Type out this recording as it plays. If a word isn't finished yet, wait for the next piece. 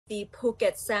the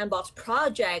Phuket Sandbox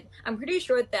project, I'm pretty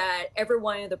sure that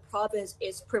everyone in the province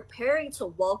is preparing to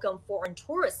welcome foreign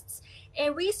tourists.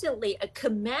 And recently, a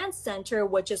command center,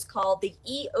 which is called the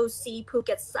EOC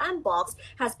Phuket Sandbox,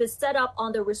 has been set up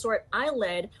on the resort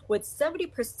island with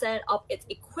 70% of its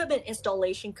equipment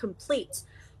installation complete.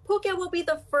 Phuket will be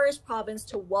the first province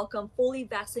to welcome fully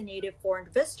vaccinated foreign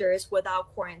visitors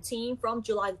without quarantine from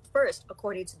July 1st,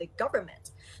 according to the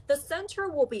government. The center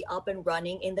will be up and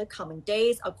running in the coming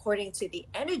days, according to the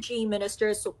Energy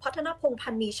Minister Supathanapong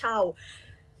Pannichao,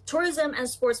 Tourism and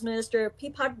Sports Minister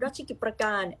Pipat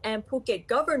Rachikiprakan, and Phuket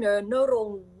Governor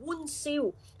Norong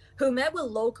Wunsiu, who met with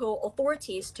local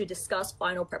authorities to discuss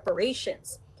final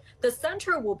preparations. The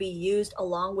center will be used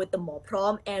along with the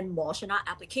Moprom and Moshana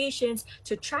applications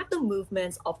to track the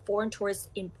movements of foreign tourists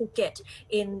in Phuket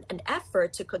in an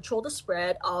effort to control the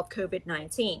spread of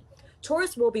COVID-19.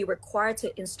 Tourists will be required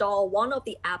to install one of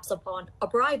the apps upon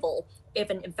arrival.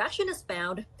 If an infection is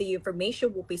found, the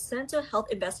information will be sent to health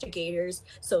investigators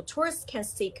so tourists can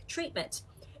seek treatment.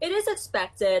 It is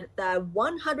expected that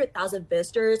 100,000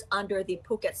 visitors under the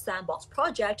Phuket Sandbox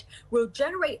project will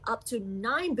generate up to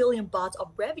 9 billion baht of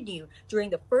revenue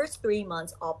during the first 3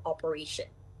 months of operation.